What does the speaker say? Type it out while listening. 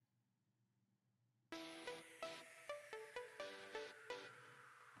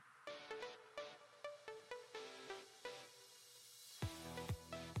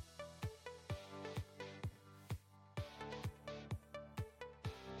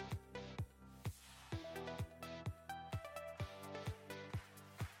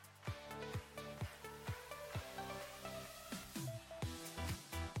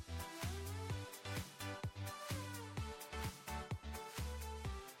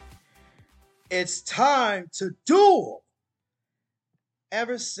It's time to duel.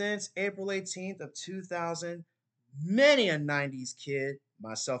 Ever since April 18th of 2000, many a 90s kid,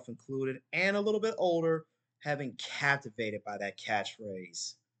 myself included, and a little bit older, have been captivated by that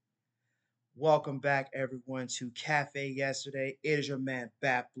catchphrase. Welcome back, everyone, to Cafe Yesterday. It is your man,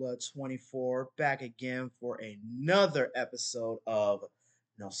 BatBlood24, back again for another episode of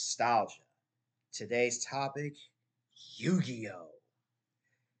Nostalgia. Today's topic, Yu-Gi-Oh!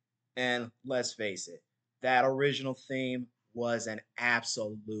 And let's face it, that original theme was an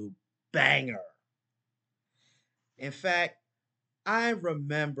absolute banger. In fact, I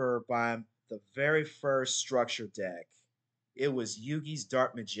remember by the very first structure deck, it was Yugi's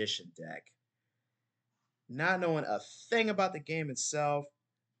Dark Magician deck. Not knowing a thing about the game itself,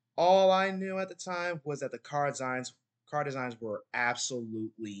 all I knew at the time was that the card designs were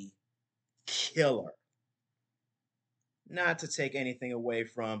absolutely killer. Not to take anything away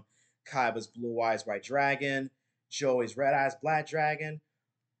from Kaiba's Blue Eyes White Dragon, Joey's Red Eyes Black Dragon,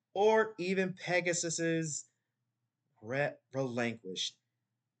 or even Pegasus's Relinquished,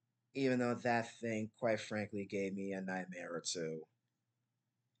 even though that thing, quite frankly, gave me a nightmare or two.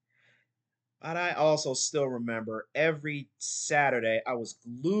 But I also still remember every Saturday I was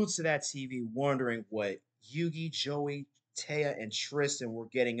glued to that TV wondering what Yugi, Joey, Taya, and Tristan were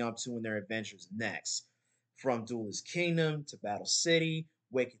getting up to in their adventures next. From Duelist Kingdom to Battle City,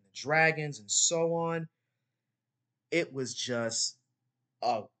 Waking the Dragons, and so on. It was just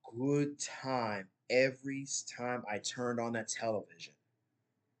a good time every time I turned on that television.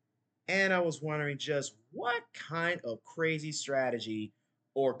 And I was wondering just what kind of crazy strategy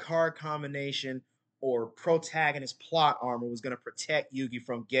or card combination or protagonist plot armor was going to protect Yugi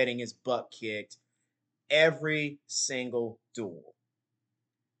from getting his butt kicked every single duel.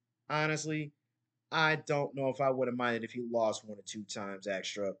 Honestly, I don't know if I would have minded if he lost one or two times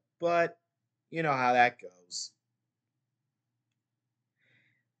extra, but you know how that goes.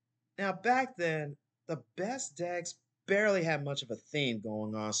 Now, back then, the best decks barely had much of a theme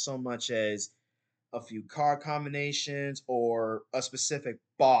going on, so much as a few card combinations or a specific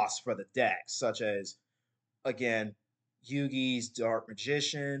boss for the deck, such as, again, Yugi's Dark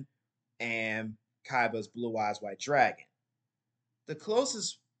Magician and Kaiba's Blue Eyes White Dragon. The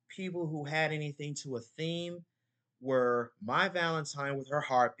closest people who had anything to a theme were My Valentine with her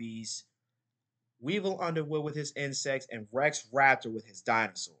harpies, Weevil Underwood with his insects, and Rex Raptor with his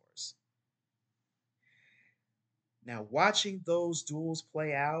dinosaurs. Now, watching those duels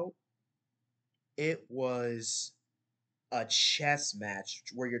play out, it was a chess match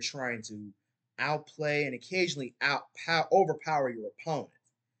where you're trying to outplay and occasionally overpower your opponent.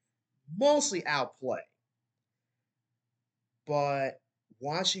 Mostly outplay. But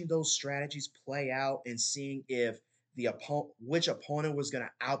watching those strategies play out and seeing if which opponent was going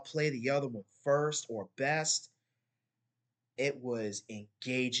to outplay the other one first or best, it was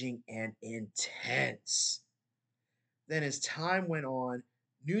engaging and intense. Then as time went on,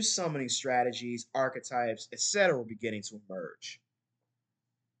 new summoning strategies, archetypes, etc. were beginning to emerge.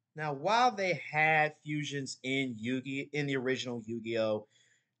 Now, while they had fusions in the original Yu-Gi-Oh,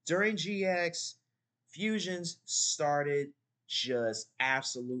 during GX, fusions started just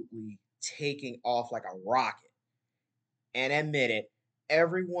absolutely taking off like a rocket. And admit it,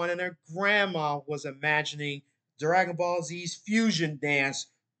 everyone and their grandma was imagining Dragon Ball Z's fusion dance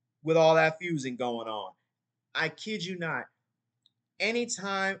with all that fusing going on. I kid you not.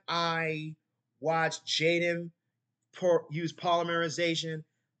 Anytime I watch Jaden use polymerization,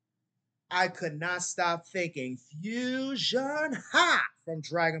 I could not stop thinking Fusion Ha from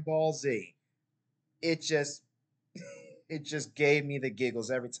Dragon Ball Z. It just it just gave me the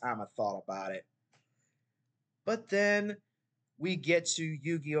giggles every time I thought about it. But then we get to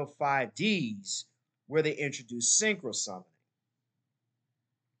Yu-Gi-Oh! 5Ds, where they introduce synchro summoning.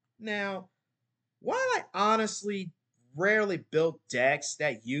 Now, while I honestly rarely built decks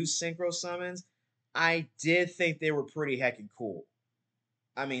that use synchro summons, I did think they were pretty heckin' cool.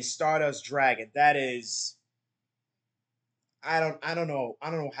 I mean, Stardust Dragon, that is I don't know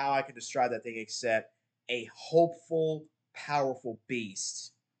how I can describe that thing except a hopeful, powerful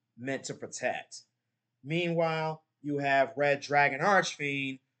beast meant to protect. Meanwhile, you have Red Dragon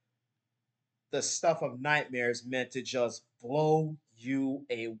Archfiend, the stuff of nightmares meant to just blow you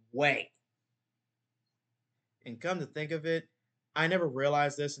away. And come to think of it, I never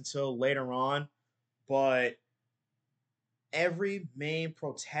realized this until later on, but every main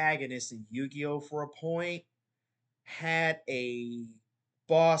protagonist in Yu-Gi-Oh! For a point had a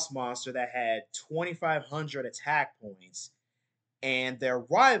boss monster that had 2,500 attack points, and their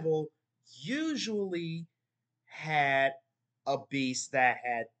rival usually had a beast that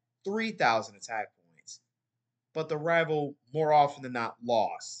had 3,000 attack points, but the rival more often than not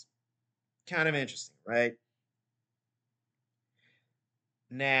lost. Kind of interesting, right?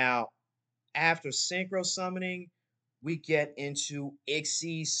 Now, after synchro summoning, we get into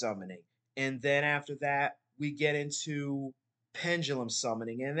Ixie summoning. And then after that, we get into pendulum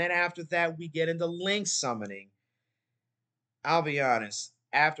summoning. And then after that, we get into link summoning. I'll be honest,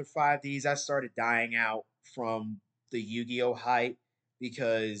 after 5Ds, I started dying out from the Yu Gi Oh! Hype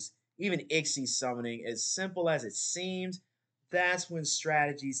because even Ixie summoning, as simple as it seems, that's when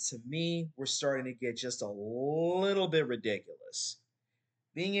strategies to me were starting to get just a little bit ridiculous.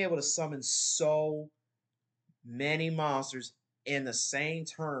 Being able to summon so many monsters in the same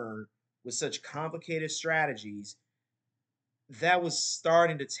turn with such complicated strategies, that was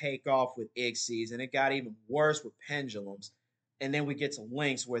starting to take off with Ixies, and it got even worse with pendulums. And then we get to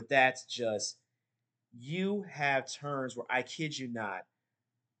links where that's just you have turns where I kid you not,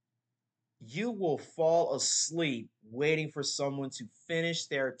 you will fall asleep waiting for someone to finish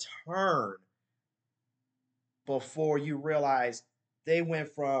their turn before you realize they went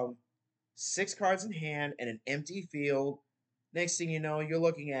from 6 cards in hand and an empty field. Next thing you know, you're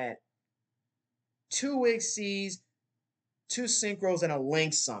looking at 2 Ixies, 2 synchros, and a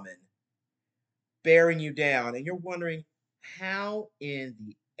link summon bearing you down. And you're wondering, how in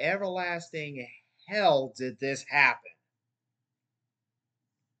the everlasting hell did this happen?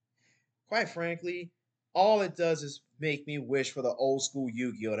 Quite frankly, all it does is make me wish for the old school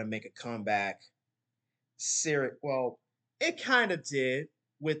Yu Gi Oh! To make a comeback. Well, it kind of did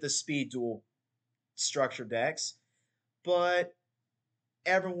with the speed duel structure decks, but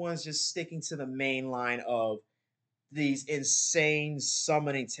everyone's just sticking to the main line of these insane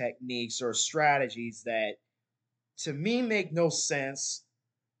summoning techniques or strategies that to me make no sense.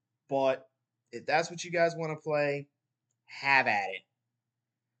 But if that's what you guys want to play, have at it.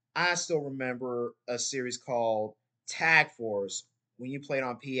 I still remember a series called Tag Force when you played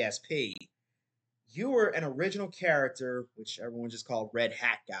on PSP. You were an original character, which everyone just called Red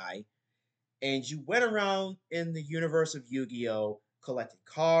Hat Guy, and you went around in the universe of Yu-Gi-Oh! Collecting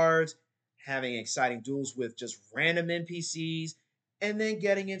cards, having exciting duels with just random NPCs, and then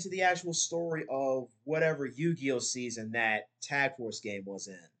getting into the actual story of whatever Yu-Gi-Oh! Season that Tag Force game was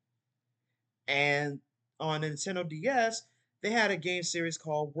in. And on Nintendo DS, they had a game series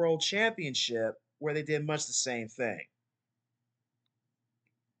called World Championship where they did much the same thing.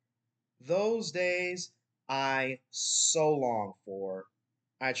 Those days I so long for.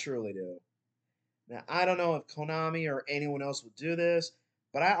 I truly do. Now, I don't know if Konami or anyone else would do this,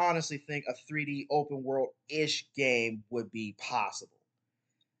 but I honestly think a 3D open world ish game would be possible.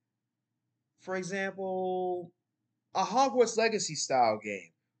 For example, a Hogwarts Legacy style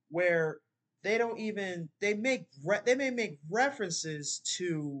game where they don't even they may make references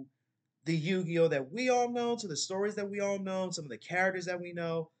to the Yu-Gi-Oh that we all know, to the stories that we all know, some of the characters that we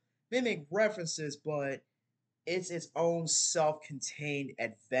know. They make references, but it's its own self-contained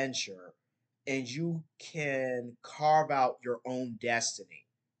adventure, and you can carve out your own destiny.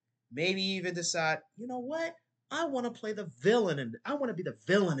 Maybe even decide, you know what? I want to play the villain and I want to be the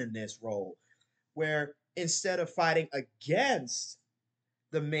villain in this role, where instead of fighting against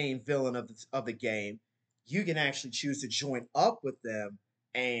the main villain of the game, you can actually choose to join up with them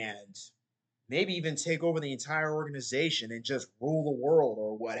and maybe even take over the entire organization and just rule the world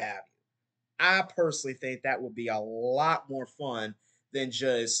or what have you. I personally think that would be a lot more fun than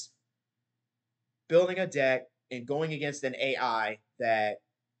just building a deck and going against an AI that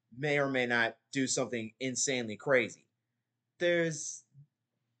may or may not do something insanely crazy. There's,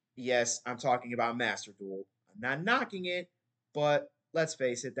 yes, I'm talking about Master Duel. I'm not knocking it, but let's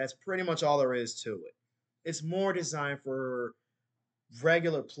face it, that's pretty much all there is to it. It's more designed for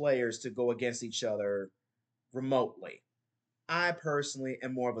regular players to go against each other remotely. I personally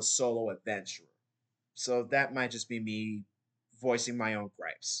am more of a solo adventurer. So that might just be me voicing my own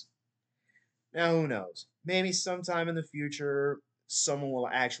gripes. Now, who knows? Maybe sometime in the future, someone will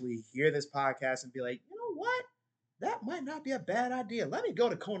actually hear this podcast and be like, you know what? That might not be a bad idea. Let me go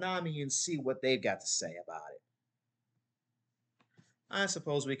to Konami and see what they've got to say about it. I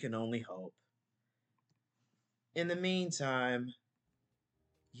suppose we can only hope. In the meantime,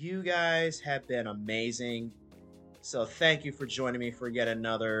 you guys have been amazing. So thank you for joining me for yet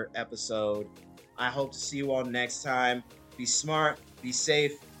another episode. I hope to see you all next time. Be smart, be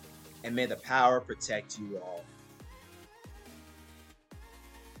safe, and may the power protect you all.